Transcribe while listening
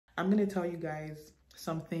I'm gonna tell you guys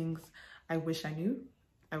some things I wish I knew,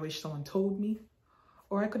 I wish someone told me,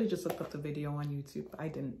 or I could have just looked up the video on YouTube. I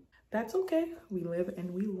didn't. That's okay. We live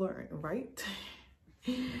and we learn, right?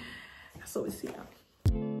 So we see now.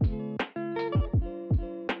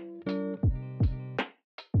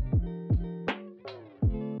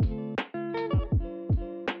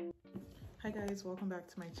 Hi guys, welcome back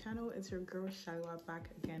to my channel. It's your girl Shaila back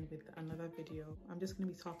again with another video. I'm just going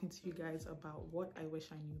to be talking to you guys about what I wish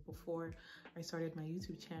I knew before I started my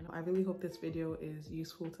YouTube channel. I really hope this video is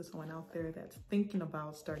useful to someone out there that's thinking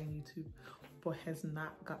about starting YouTube but has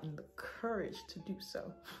not gotten the courage to do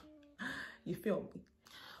so. You feel me?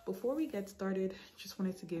 Before we get started, just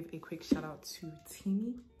wanted to give a quick shout out to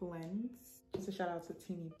TEAMI Blends. Just a shout out to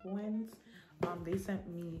TEAMI Blends. They sent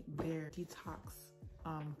me their detox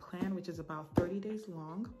plan, which is about 30 days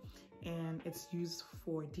long, and it's used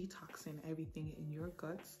for detoxing everything in your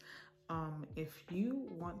guts. If you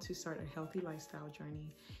want to start a healthy lifestyle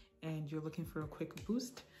journey and you're looking for a quick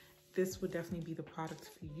boost, this would definitely be the product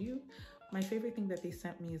for you. My favorite thing that they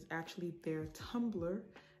sent me is actually their tumbler.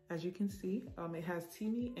 As you can see, it has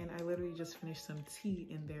TEAMI, and I literally just finished some tea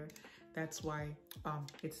in there. That's why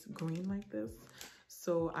it's green like this.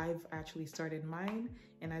 So I've actually started mine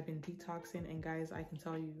and I've been detoxing, and guys, I can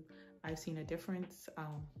tell you, I've seen a difference.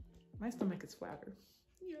 My stomach is flatter.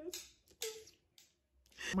 Yes.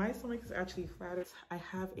 My stomach is actually flatter. I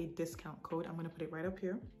have a discount code. I'm gonna put it right up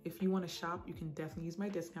here. If you wanna shop, you can definitely use my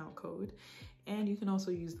discount code. And you can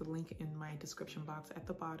also use the link in my description box at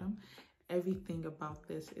the bottom. Everything about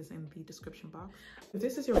this is in the description box. If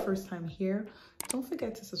this is your first time here, don't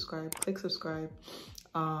forget to subscribe. Click subscribe,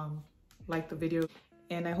 like the video,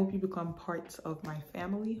 and I hope you become part of my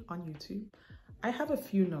family on YouTube. I have a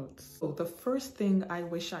few notes. So the first thing I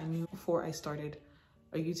wish I knew before I started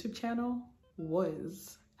a YouTube channel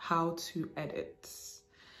was how to edit.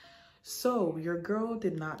 So your girl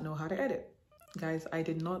did not know how to edit. Guys, I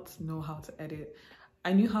did not know how to edit.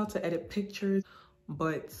 I knew how to edit pictures,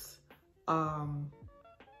 but I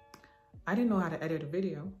didn't know how to edit a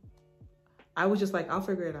video. I was just like, I'll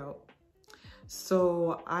figure it out.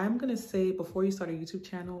 So I'm gonna say, before you start a YouTube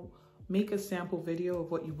channel, make a sample video of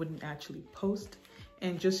what you wouldn't actually post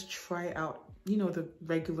and just try out, you know, the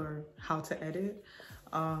regular how to edit.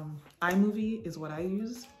 iMovie is what I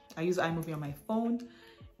use. I use iMovie on my phone,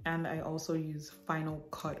 and I also use Final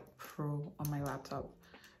Cut Pro on my laptop.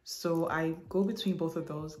 So I go between both of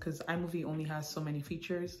those because iMovie only has so many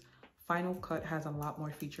features. Final Cut has a lot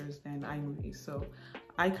more features than iMovie. So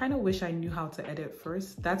I kind of wish I knew how to edit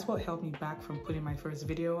first. That's what held me back from putting my first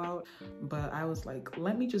video out. But I was like,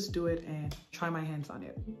 let me just do it and try my hands on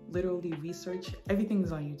it. Literally research. Everything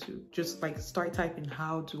is on YouTube. Just like start typing,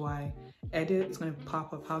 how do I edit? It's going to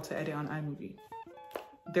pop up how to edit on iMovie.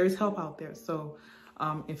 There's help out there. So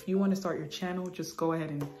if you want to start your channel, just go ahead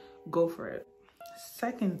and go for it.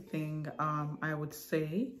 Second thing I would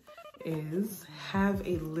say is have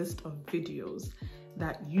a list of videos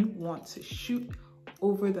that you want to shoot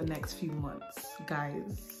over the next few months.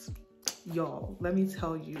 Guys, y'all, let me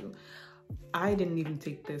tell you, I didn't even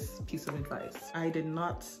take this piece of advice. I did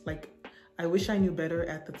not, like, I wish I knew better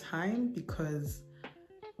at the time because,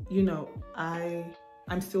 you know,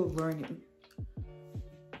 I'm still learning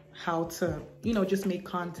how to, you know, just make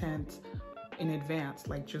content in advance,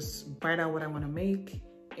 like just write out what I want to make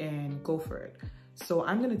and go for it. So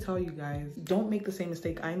I'm going to tell you guys, don't make the same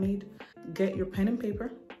mistake I made. Get your pen and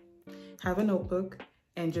paper, have a notebook,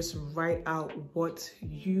 and just write out what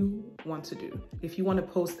you want to do. If you want to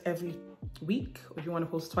post every week, or if you want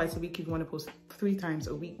to post twice a week, if you want to post 3 times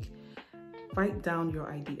a week, write down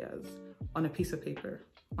your ideas on a piece of paper,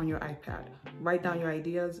 on your iPad. Write down your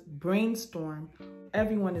ideas, brainstorm.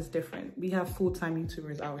 Everyone is different. We have full-time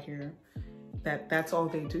YouTubers out here that's all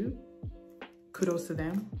they do. Kudos to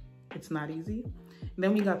them. It's not easy. And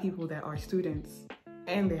then we got people that are students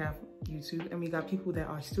and they have YouTube, and we got people that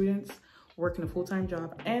are students working a full-time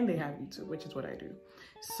job and they have YouTube, which is what I do.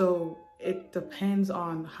 So it depends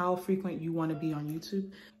on how frequent you want to be on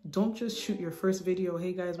YouTube. Don't just shoot your first video,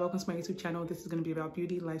 hey guys, welcome to my YouTube channel, this is going to be about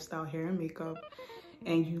beauty, lifestyle, hair and makeup,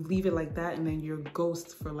 and you leave it like that, and then you're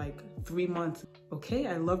ghost for like 3 months. Okay,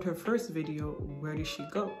 I loved her first video, where did she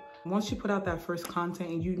go? Once you put out that first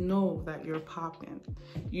content and you know that you're popping,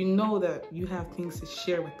 you know that you have things to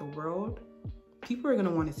share with the world, people are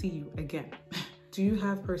gonna want to see you again. Do you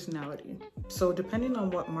have personality? So depending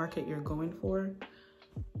on what market you're going for,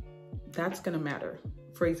 that's gonna matter.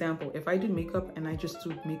 For example, if I do makeup and I just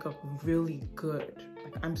do makeup really good,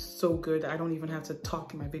 like I'm so good, I don't even have to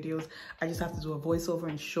talk in my videos, I just have to do a voiceover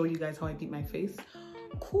and show you guys how I beat my face.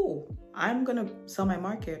 cool, I'm gonna sell my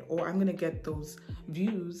market, or I'm gonna get those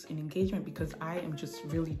views and engagement because I am just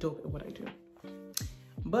really dope at what I do.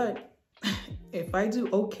 But if I do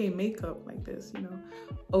okay makeup like this, you know,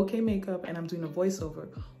 okay makeup, and I'm doing a voiceover,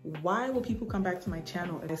 why will people come back to my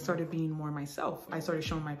channel? And I started being more myself. I started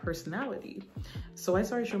showing my personality. So I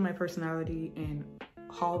started showing my personality in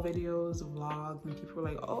haul videos, vlogs, and people were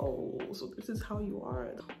like, oh, so this is how you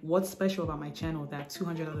are. What's special about my channel that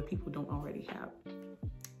 200 other people don't already have?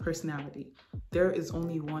 Personality. There is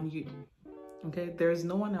only one you, okay? There's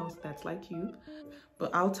no one else that's like you.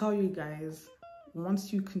 But I'll tell you guys,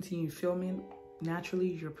 once you continue filming,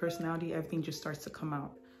 naturally your personality, everything just starts to come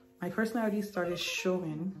out. My personality started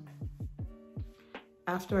showing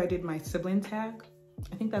after I did my sibling tag.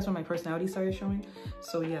 I think that's when my personality started showing.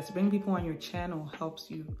 So yes, bringing people on your channel helps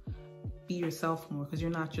you be yourself more, because you're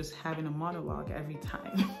not just having a monologue every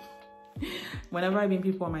time. Whenever I bring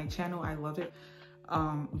people on my channel, I love it.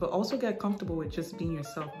 But also get comfortable with just being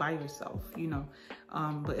yourself by yourself, you know.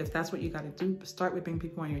 But if that's what you got to do, start with bringing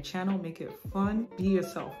people on your channel, make it fun, be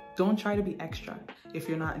yourself. Don't try to be extra if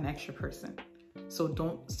you're not an extra person. So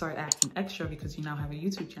don't start acting extra because you now have a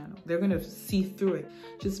YouTube channel. They're going to see through it.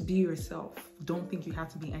 Just be yourself. Don't think you have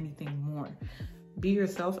to be anything more. Be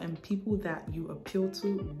yourself, and people that you appeal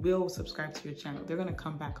to will subscribe to your channel. They're going to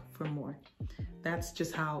come back for more. That's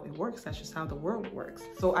just how it works. That's just how the world works.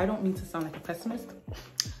 So I don't mean to sound like a pessimist.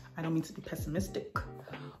 I don't mean to be pessimistic.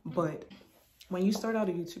 But when you start out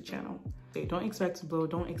a YouTube channel, don't expect to blow.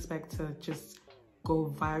 Don't expect to just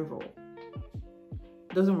go viral.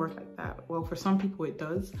 It doesn't work like that. Well, for some people it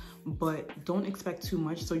does, but don't expect too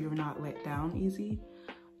much so you're not let down easy.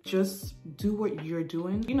 Just do what you're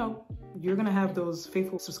doing. You know, you're gonna have those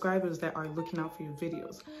faithful subscribers that are looking out for your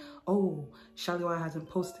videos. Oh, Shaliwa hasn't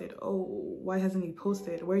posted. Oh, why hasn't he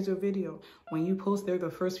posted? Where's your video? When you post, they're the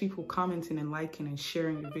first people commenting and liking and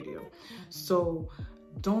sharing your video. So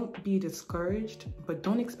don't be discouraged, but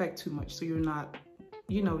don't expect too much so you're not,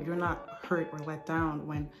 you know, you're not hurt or let down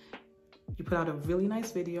when you put out a really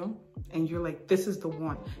nice video and you're like, this is the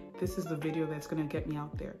one. This is the video that's gonna get me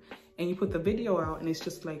out there. And you put the video out and it's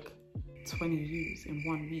just like 20 views in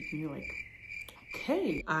 1 week, and you're like,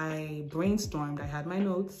 okay. I brainstormed, I had my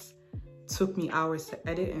notes, took me hours to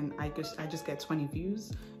edit, and I just get 20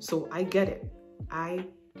 views. So I get it. I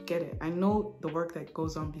get it. I know the work that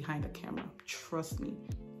goes on behind the camera. Trust me.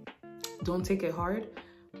 Don't take it hard.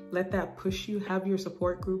 Let that push you. Have your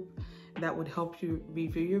support group that would help you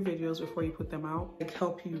review your videos before you put them out. Like,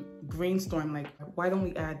 help you brainstorm, like, why don't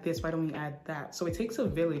we add this? Why don't we add that? So it takes a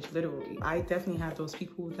village, literally. I definitely have those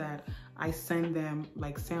people that I send them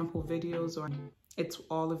like sample videos, or it's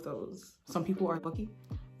all of those. Some people are lucky,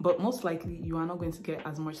 but most likely you are not going to get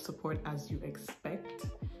as much support as you expect.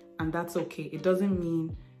 And that's okay. It doesn't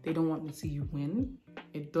mean they don't want to see you win.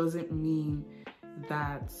 It doesn't mean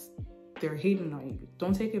that they're hating on you.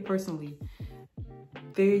 Don't take it personally.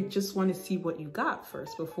 They just want to see what you got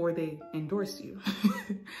first before they endorse you.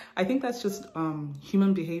 I think that's just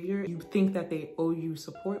human behavior. You think that they owe you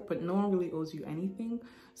support, but no one really owes you anything.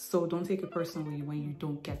 So don't take it personally when you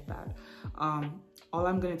don't get that. All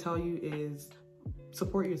I'm going to tell you is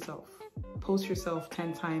support yourself. Post yourself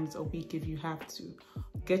 10 times a week if you have to.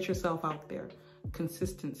 Get yourself out there.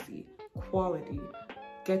 Consistency, quality.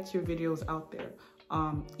 Get your videos out there.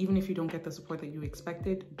 Even if you don't get the support that you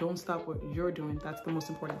expected, don't stop what you're doing. That's the most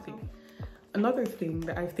important thing. Another thing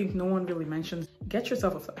that I think no one really mentions, get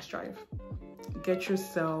yourself a flash drive. Get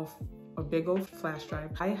yourself a big old flash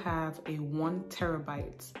drive. I have a 1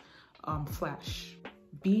 terabyte flash.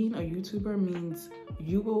 Being a YouTuber means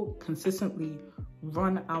you will consistently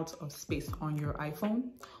run out of space on your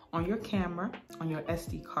iPhone, on your camera, on your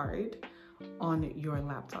SD card, on your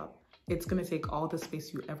laptop. It's gonna take all the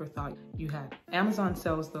space you ever thought you had. Amazon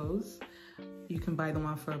sells those. You can buy the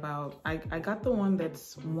one for about, I got the one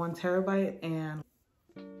that's 1 terabyte, and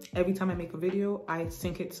every time I make a video, I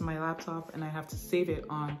sync it to my laptop and I have to save it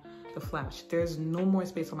on the flash. There's no more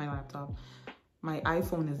space on my laptop. My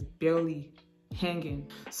iPhone is barely hanging.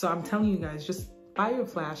 So I'm telling you guys, just buy your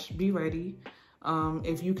flash, be ready.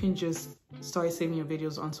 If you can just start saving your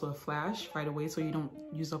videos onto a flash right away so you don't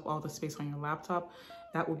use up all the space on your laptop,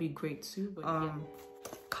 that would be great too. But yeah.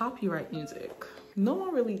 Copyright music. No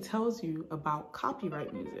one really tells you about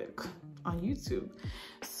copyright music on YouTube.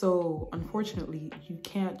 So unfortunately, you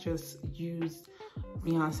can't just use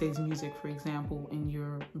Beyonce's music, for example, in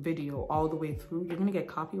your video all the way through. You're gonna get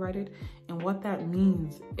copyrighted. And what that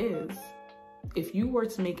means is, if you were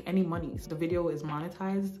to make any money, the video is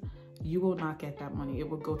monetized, you will not get that money. It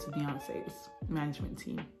will go to Beyonce's management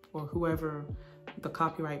team or whoever the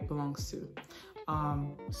copyright belongs to.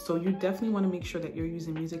 So you definitely want to make sure that you're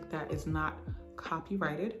using music that is not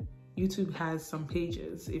copyrighted. YouTube has some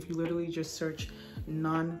pages. If you literally just search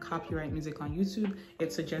non-copyright music on YouTube,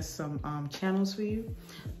 it suggests some channels for you.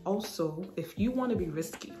 Also, if you want to be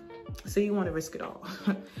risky, say you want to risk it all,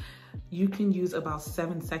 you can use about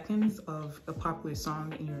 7 seconds of a popular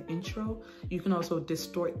song in your intro. You can also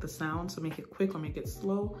distort the sound, so make it quick or make it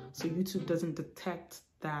slow, so YouTube doesn't detect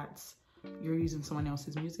that you're using someone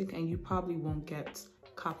else's music, and you probably won't get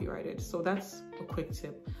copyrighted. So that's a quick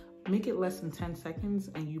tip. Make it less than 10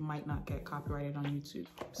 seconds and you might not get copyrighted on YouTube.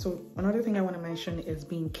 So another thing I want to mention is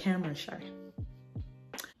being camera shy.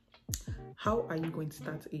 How are you going to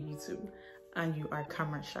start a YouTube and you are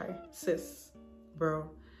camera shy? Sis,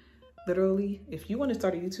 bro, literally, if you want to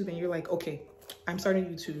start a YouTube and you're like, okay, I'm starting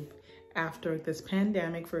YouTube after this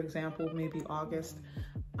pandemic, for example, maybe August,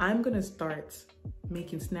 I'm gonna start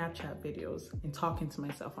making Snapchat videos and talking to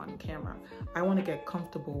myself on camera. I want to get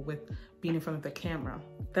comfortable with being in front of the camera.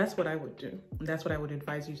 That's what I would do. That's what I would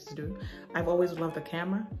advise you to do. I've always loved the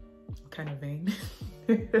camera. Kind of vain.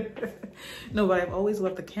 No, but I've always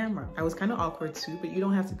loved the camera. I was kind of awkward too, but you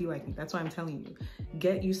don't have to be like me. That's why I'm telling you.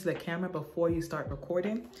 Get used to the camera before you start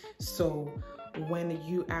recording. So when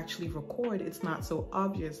you actually record, it's not so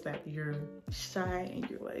obvious that you're shy and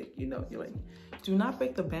you're like, do not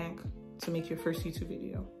break the bank to make your first YouTube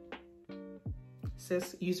video.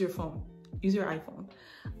 Sis, use your phone, use your iPhone.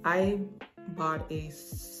 I bought a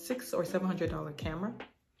 $600 or $700 camera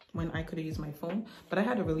when I could have used my phone, but I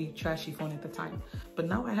had a really trashy phone at the time. But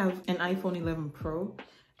now I have an iPhone 11 Pro.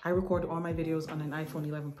 I record all my videos on an iPhone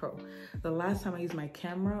 11 Pro. The last time I used my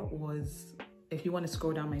camera was, if you want to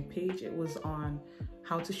scroll down my page, it was on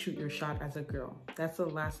how to shoot your shot as a girl. That's the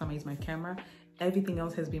last time I used my camera. Everything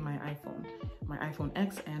else has been my iPhone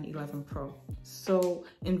X and 11 Pro. So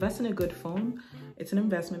invest in a good phone. It's an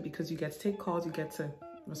investment because you get to take calls, you get to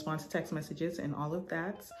respond to text messages and all of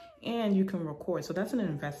that, and you can record. So that's an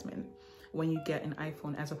investment when you get an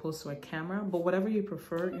iPhone as opposed to a camera. But whatever you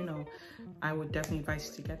prefer, I would definitely advise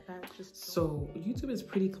you to get that. So YouTube is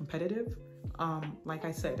pretty competitive. Like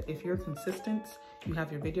I said, if you're consistent, you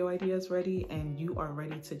have your video ideas ready, and you are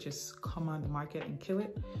ready to just come on the market and kill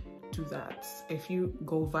it, do that. If you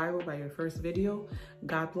go viral by your first video,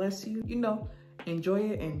 God bless you, enjoy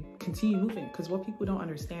it and continue moving. Because what people don't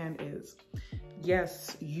understand is,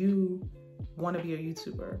 yes, you want to be a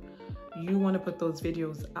YouTuber. You want to put those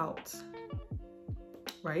videos out,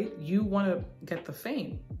 right? You want to get the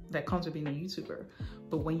fame that comes with being a YouTuber.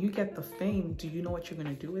 But when you get the fame, do you know what you're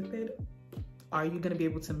going to do with it? Are you going to be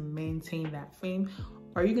able to maintain that fame?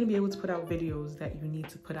 Are you going to be able to put out videos that you need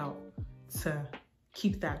to put out to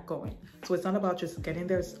keep that going? So it's not about just getting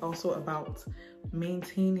there, it's also about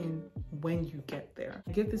maintaining when you get there.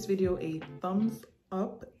 Give this video a thumbs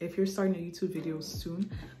up if you're starting a YouTube video soon.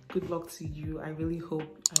 Good luck to you. I really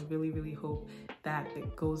hope that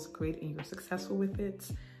it goes great and you're successful with it.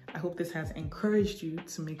 I hope this has encouraged you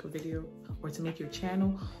to make a video or to make your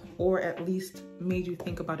channel, or at least made you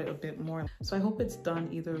think about it a bit more. So I hope it's done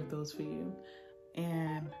either of those for you.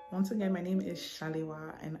 And once again, my name is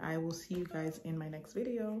Shalewa, and I will see you guys in my next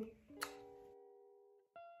video.